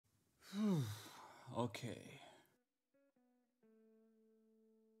Okay.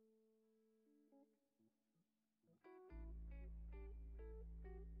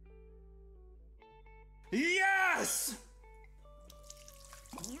 Yes!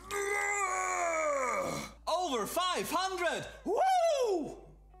 Over 500! Woo!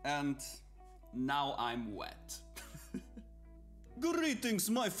 And now I'm wet. Greetings,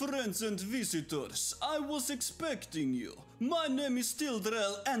 my friends and visitors. I was expecting you. My name is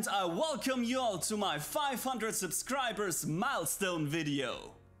Tildrael and I welcome you all to my 500 subscribers milestone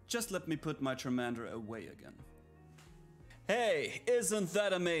video. Just let me put my Charmander away again. Hey, isn't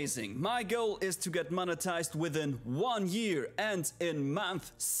that amazing? My goal is to get monetized within 1 year, and in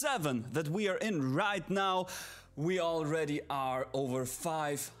month 7 that we are in right now, we already are over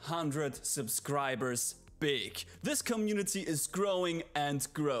 500 subscribers big. This community is growing and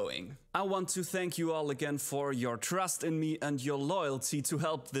growing. I want to thank you all again for your trust in me and your loyalty to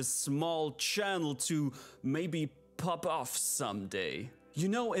help this small channel to maybe pop off someday. You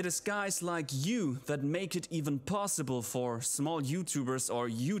know, it is guys like you that make it even possible for small YouTubers or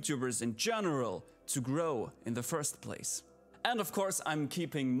YouTubers in general to grow in the first place. And of course, I'm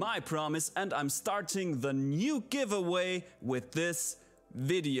keeping my promise and I'm starting the new giveaway with this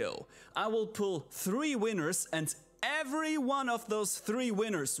video. I will pull 3 winners and every one of those 3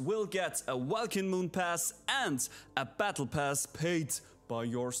 winners will get a Welkin Moon Pass and a Battle Pass paid by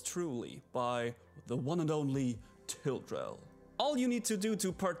yours truly, by the one and only Tildrael. All you need to do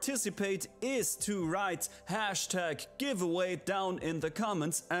to participate is to write hashtag giveaway down in the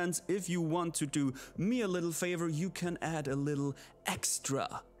comments, and if you want to do me a little favor, you can add a little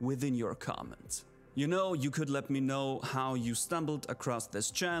extra within your comment. You know, you could let me know how you stumbled across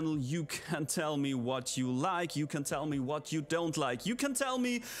this channel, you can tell me what you like, you can tell me what you don't like, you can tell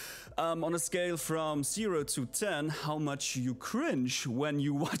me on a scale from 0 to 10 how much you cringe when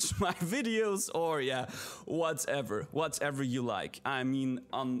you watch my videos, or yeah, whatever you like. I mean,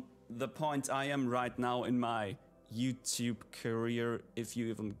 on the point I am right now in my YouTube career, if you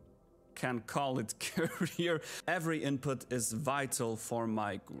even can call it career, every input is vital for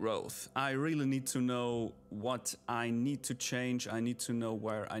my growth. I really need to know what I need to change, I need to know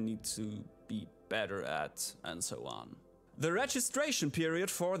where I need to be better at, and so on. The registration period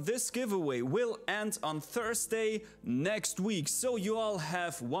for this giveaway will end on Thursday next week, so you all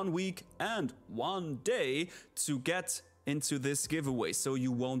have 1 week and 1 day to get into this giveaway, so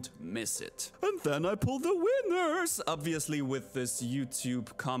you won't miss it. And then I pull the winners, obviously with this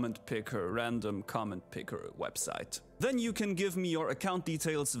YouTube comment picker, random comment picker website. Then you can give me your account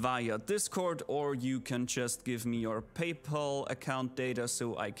details via Discord, or you can just give me your PayPal account data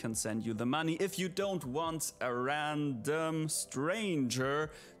so I can send you the money if you don't want a random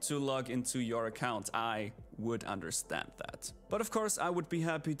stranger to log into your account. I would understand that. But of course, I would be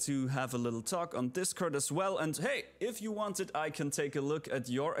happy to have a little talk on Discord as well, and hey, if you want it, I can take a look at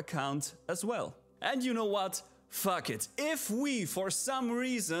your account as well. And you know what? Fuck it. If we, for some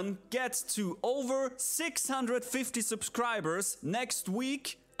reason, get to over 650 subscribers next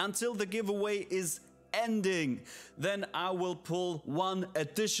week until the giveaway is ending, then I will pull 1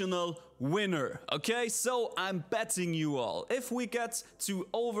 additional winner. Okay, so I'm betting you all, if we get to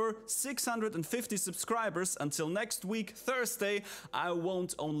over 650 subscribers until next week Thursday, I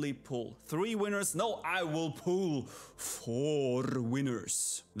won't only pull 3 winners, no, I will pull 4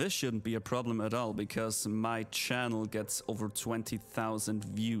 winners. This shouldn't be a problem at all, because my channel gets over 20,000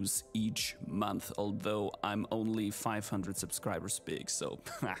 views each month, although I'm only 500 subscribers big, so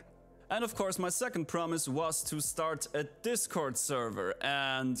And of course, my second promise was to start a Discord server,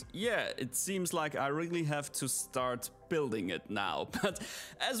 and yeah, it seems like I really have to start building it now. But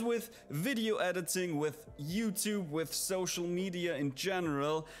as with video editing, with YouTube, with social media in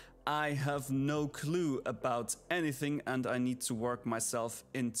general, I have no clue about anything and I need to work myself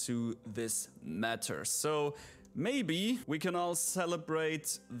into this matter. So maybe we can all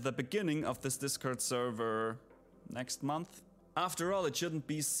celebrate the beginning of this Discord server next month? After all, it shouldn't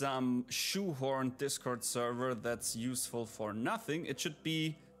be some shoehorned Discord server that's useful for nothing. It should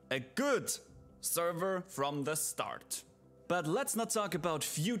be a good server from the start. But let's not talk about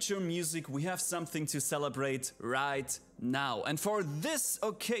future music. We have something to celebrate right now. And for this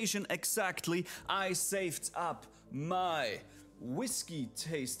occasion exactly, I saved up my whiskey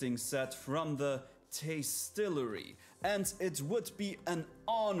tasting set from the Tastillery. And it would be an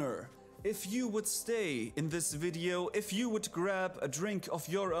honor if you would stay in this video, if you would grab a drink of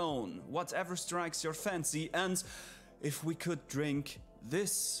your own, whatever strikes your fancy, and if we could drink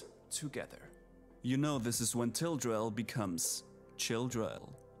this together. You know, this is when Tildrael becomes Childrel.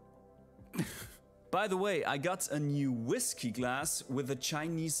 By the way, I got a new whiskey glass with a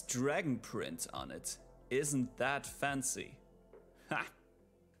Chinese dragon print on it. Isn't that fancy? Ha!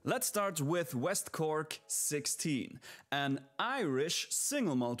 Let's start with West Cork 16, an Irish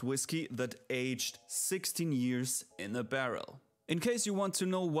single malt whiskey that aged 16 years in a barrel. In case you want to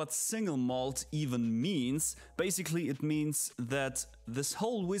know what single malt even means, basically it means that this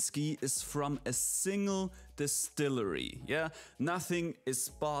whole whiskey is from a single distillery. Yeah, nothing is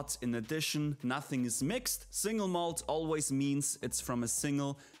bought in addition, nothing is mixed. Single malt always means it's from a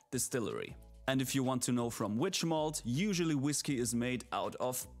single distillery. And if you want to know from which malt, usually whiskey is made out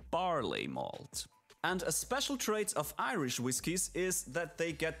of barley malt. And a special trait of Irish whiskies is that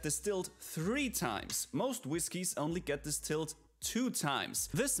they get distilled 3 times. Most whiskies only get distilled 2 times.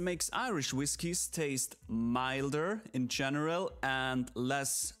 This makes Irish whiskies taste milder in general and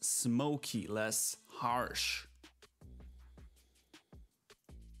less smoky, less harsh.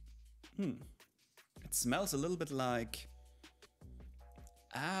 It smells a little bit like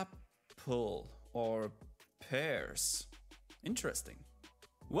apple or pears. Interesting.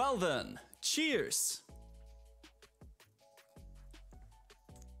 Well then, cheers!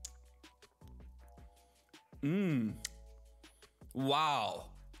 Wow,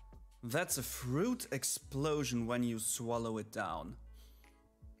 that's a fruit explosion when you swallow it down.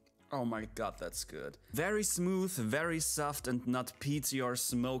 Oh my god, that's good. Very smooth, very soft and not peaty or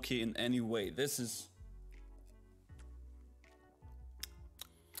smoky in any way. This is...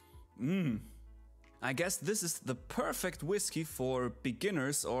 I guess this is the perfect whiskey for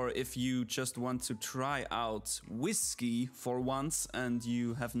beginners, or if you just want to try out whiskey for once and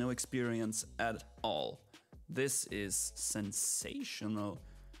you have no experience at all. This is sensational.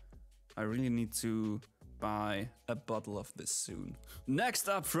 I really need to buy a bottle of this soon. Next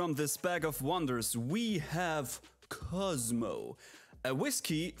up from this bag of wonders, we have Cosmo, a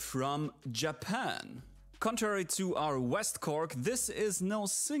whiskey from Japan. Contrary to our West Cork, this is no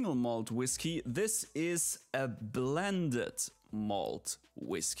single malt whiskey, this is a blended malt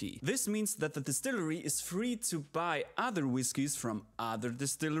whiskey. This means that the distillery is free to buy other whiskies from other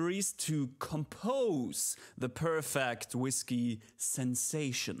distilleries to compose the perfect whiskey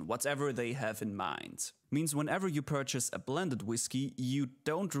sensation, whatever they have in mind. Means whenever you purchase a blended whiskey, you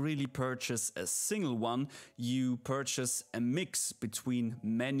don't really purchase a single one, you purchase a mix between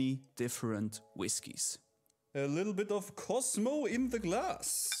many different whiskies. A little bit of Cosmo in the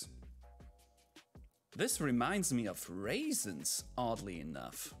glass. This reminds me of raisins, oddly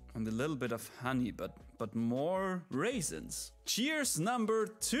enough. And a little bit of honey, but more raisins. Cheers number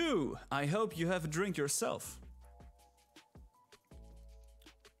 2. I hope you have a drink yourself.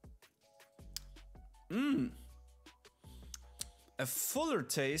 A fuller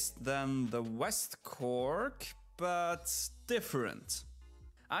taste than the West Cork, but different.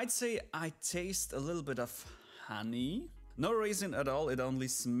 I'd say I taste a little bit of honey. No raisin at all, it only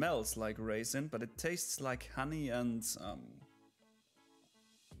smells like raisin, but it tastes like honey and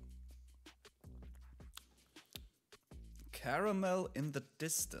caramel in the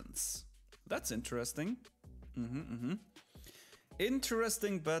distance. That's interesting.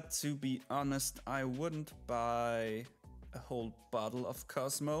 Interesting, but to be honest, I wouldn't buy a whole bottle of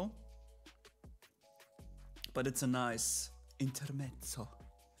Cosmo. But it's a nice intermezzo.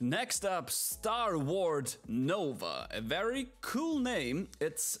 Next up, Starward Nova, a very cool name.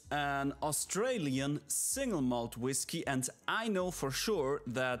 It's an Australian single malt whiskey, and I know for sure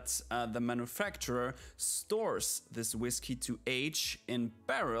that the manufacturer stores this whiskey to age in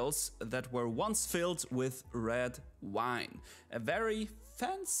barrels that were once filled with red wine. A very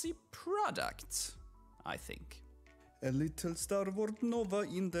fancy product, I think. A little Starward Nova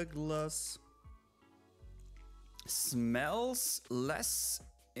in the glass. Smells less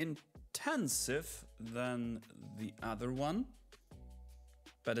intensive than the other one,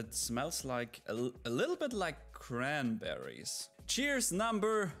 but it smells like a little bit like cranberries. Cheers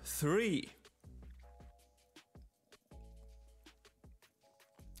number 3.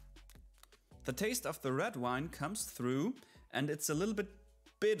 The taste of the red wine comes through and it's a little bit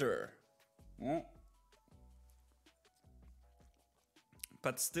bitter.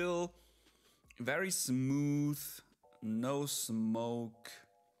 But still very smooth, no smoke.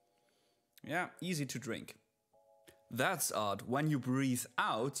 Yeah, easy to drink. That's odd. When you breathe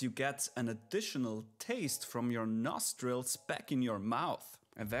out, you get an additional taste from your nostrils back in your mouth.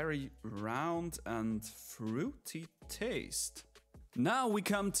 A very round and fruity taste. Now we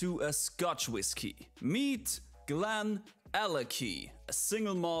come to a Scotch whiskey. Meet Glen Ellachie, a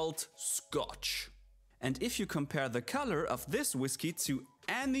single malt Scotch. And if you compare the color of this whiskey to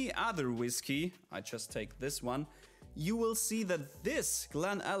any other whiskey, I just take this one, you will see that this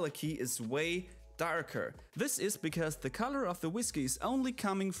Glen Ellachie is way darker. This is because the color of the whiskey is only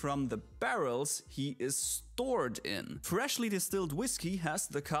coming from the barrels he is stored in. Freshly distilled whiskey has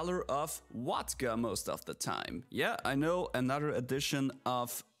the color of vodka most of the time. Yeah, I know, another addition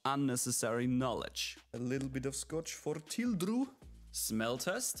of unnecessary knowledge. A little bit of scotch for Tildrael. Smell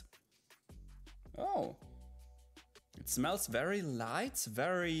test. Oh. It smells very light,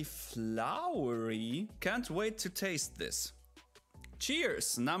 very flowery. Can't wait to taste this.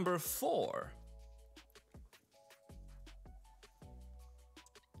 Cheers, number 4.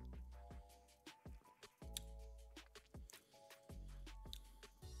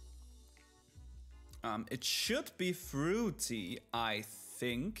 It should be fruity, I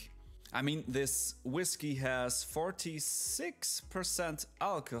think. I mean, this whiskey has 46%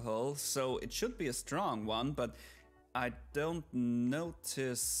 alcohol, so it should be a strong one, but I don't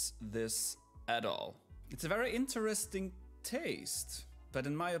notice this at all. It's a very interesting taste, but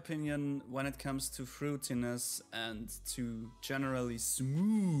in my opinion, when it comes to fruitiness and to generally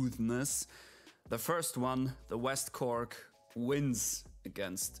smoothness, the first one, the West Cork, wins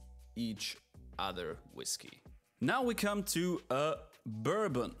against each other whiskey. Now we come to a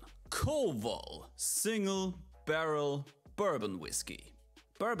bourbon. Koval single barrel bourbon whiskey.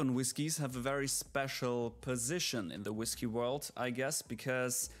 Bourbon whiskeys have a very special position in the whiskey world, I guess,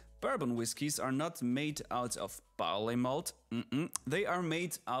 because bourbon whiskeys are not made out of barley malt. They are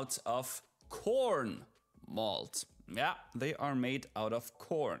made out of corn malt. Yeah, they are made out of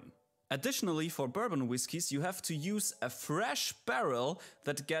corn. Additionally, for bourbon whiskeys, you have to use a fresh barrel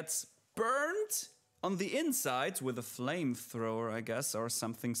that gets burned on the inside with a flamethrower, I guess, or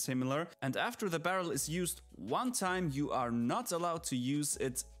something similar. And after the barrel is used one time, you are not allowed to use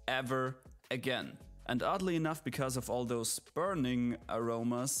it ever again. And oddly enough, because of all those burning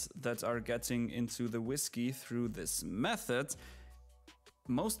aromas that are getting into the whiskey through this method,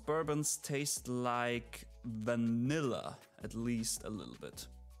 most bourbons taste like vanilla, at least a little bit.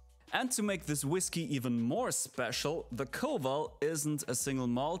 And to make this whiskey even more special, the Koval isn't a single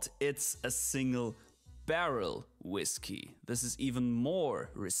malt, it's a single barrel whiskey. This is even more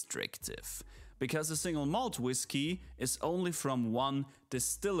restrictive, because a single malt whiskey is only from one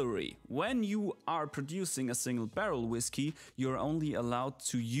distillery. When you are producing a single barrel whiskey, you're only allowed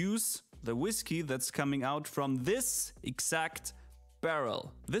to use the whiskey that's coming out from this exact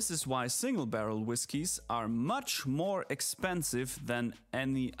barrel. This is why single barrel whiskeys are much more expensive than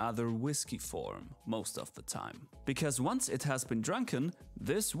any other whiskey form most of the time. Because once it has been drunken,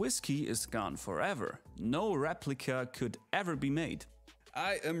 this whiskey is gone forever. No replica could ever be made.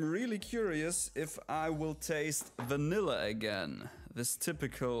 I am really curious if I will taste vanilla again, this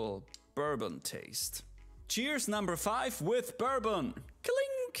typical bourbon taste. Cheers, number 5 with bourbon.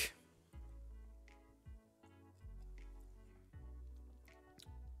 Clink!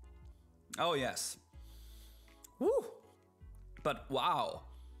 Oh yes. Woo! But wow.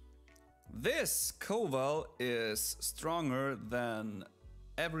 This Koval is stronger than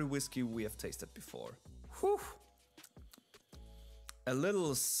every whiskey we have tasted before. Whew. A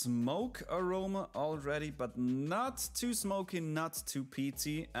little smoke aroma already, but not too smoky, not too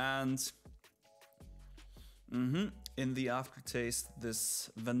peaty, and in the aftertaste,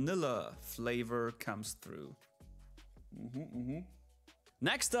 this vanilla flavor comes through.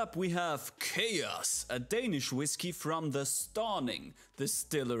 Next up we have Chaos, a Danish whiskey from the Stauning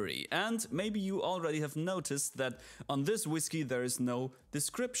distillery. And maybe you already have noticed that on this whiskey there is no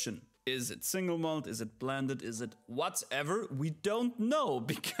description. Is it single malt? Is it blended? Is it whatever? We don't know,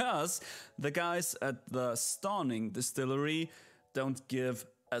 because the guys at the Stauning distillery don't give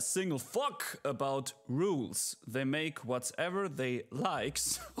a single fuck about rules. They make whatever they like,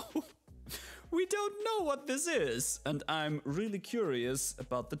 so we don't know what this is, and I'm really curious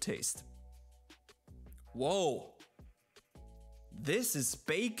about the taste. Whoa! This is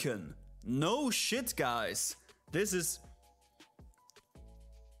bacon. No shit, guys. This is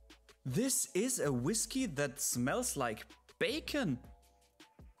a whiskey that smells like bacon.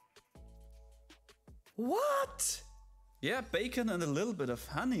 What? Yeah, bacon and a little bit of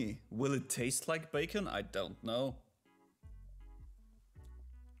honey. Will it taste like bacon? I don't know.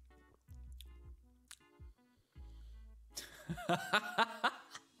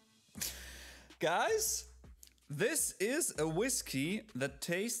 Guys, this is a whiskey that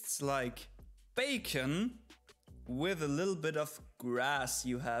tastes like bacon with a little bit of grass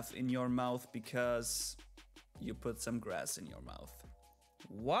you have in your mouth because you put some grass in your mouth.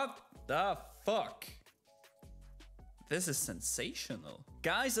 What the fuck? This is sensational.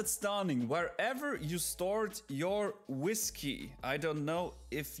 Guys at Stauning, wherever you stored your whiskey, I don't know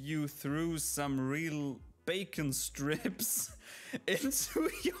if you threw some real bacon strips into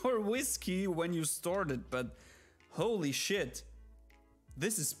your whiskey when you stored it, but holy shit,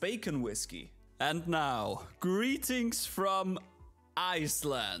 this is bacon whiskey. And now, greetings from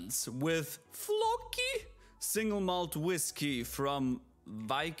Iceland with Floki, single malt whiskey from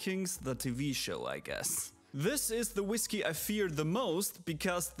Vikings, the TV show, I guess. This is the whiskey I fear the most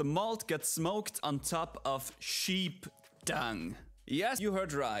because the malt gets smoked on top of sheep dung. Yes, you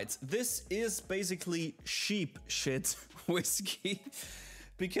heard right. This is basically sheep shit whiskey.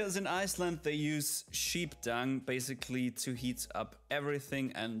 Because in Iceland they use sheep dung basically to heat up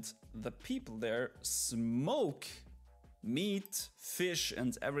everything, and the people there smoke meat, fish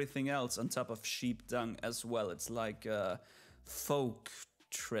and everything else on top of sheep dung as well. It's like a folk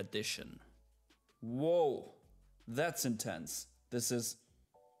tradition. Whoa, that's intense.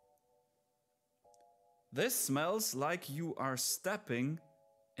 This smells like you are stepping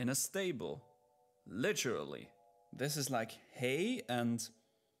in a stable. Literally. This is like hay, and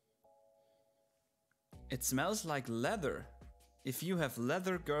it smells like leather. If you have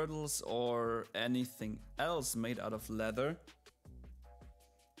leather girdles or anything else made out of leather.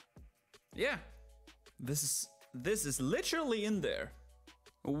 Yeah, this is literally in there.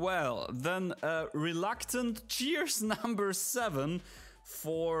 Well, then reluctant cheers number 7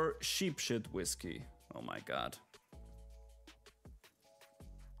 for sheep shit whiskey. Oh my god.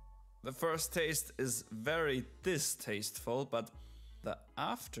 The first taste is very distasteful, but the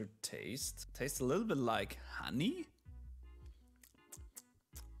aftertaste tastes a little bit like honey.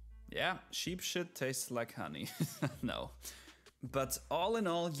 Yeah, sheep shit tastes like honey. No. But all in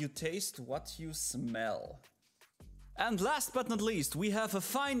all, you taste what you smell. And last but not least, we have a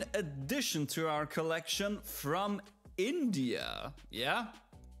fine addition to our collection from India. Yeah?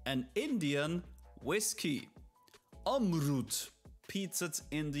 An Indian whiskey. Amrut Peated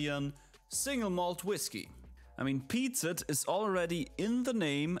Indian single malt whiskey. I mean, peated is already in the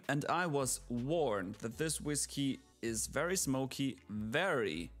name, and I was warned that this whiskey is very smoky,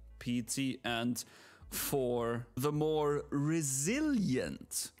 very peaty, and for the more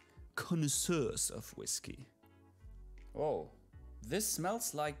resilient connoisseurs of whiskey. Oh, this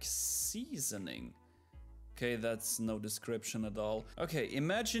smells like seasoning. Okay, that's no description at all. Okay,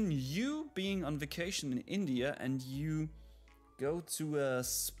 imagine you being on vacation in India and you go to a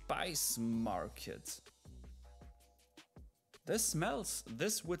spice market. This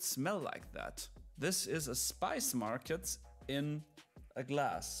would smell like that. This is a spice market in a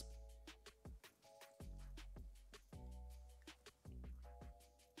glass.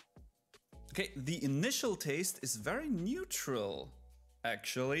 Okay, the initial taste is very neutral,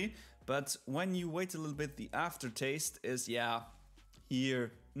 actually, but when you wait a little bit, the aftertaste is, yeah,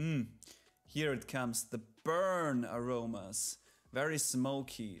 here it comes, the burn aromas, very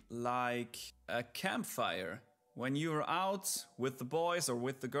smoky, like a campfire. When you're out with the boys or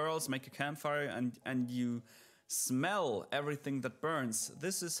with the girls, make a campfire and you smell everything that burns.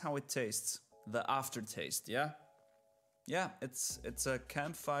 This is how it tastes, the aftertaste, yeah? Yeah, it's a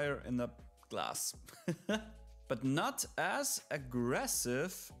campfire in a glass. But not as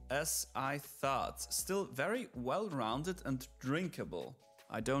aggressive as I thought. Still very well-rounded and drinkable.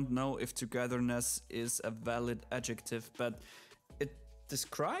 I don't know if togetherness is a valid adjective, but it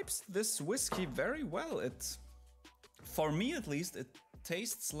describes this whiskey very well. For me at least, it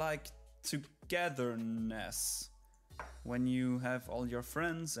tastes like togetherness. When you have all your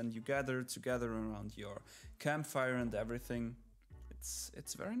friends and you gather together around your campfire and everything,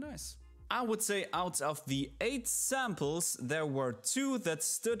 it's very nice. I would say out of the 8 samples, there were 2 that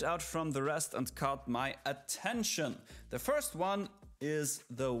stood out from the rest and caught my attention. The first one is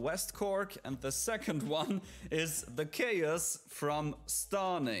the West Cork and the second one is the Chaos from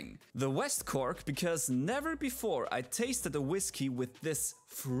Stawning. The West Cork because never before I tasted a whiskey with this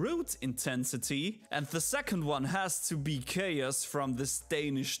fruit intensity, and the second one has to be Chaos from this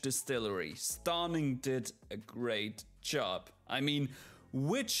Danish distillery. Stawning did a great job. I mean,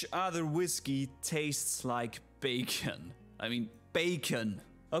 which other whiskey tastes like bacon? I mean, bacon.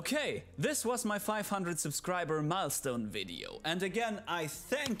 Okay, this was my 500 subscriber milestone video. And again, I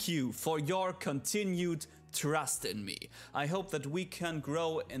thank you for your continued trust in me. I hope that we can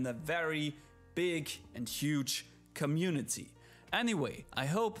grow in a very big and huge community. Anyway, I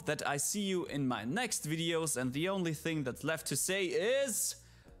hope that I see you in my next videos, and the only thing that's left to say is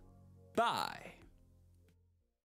bye.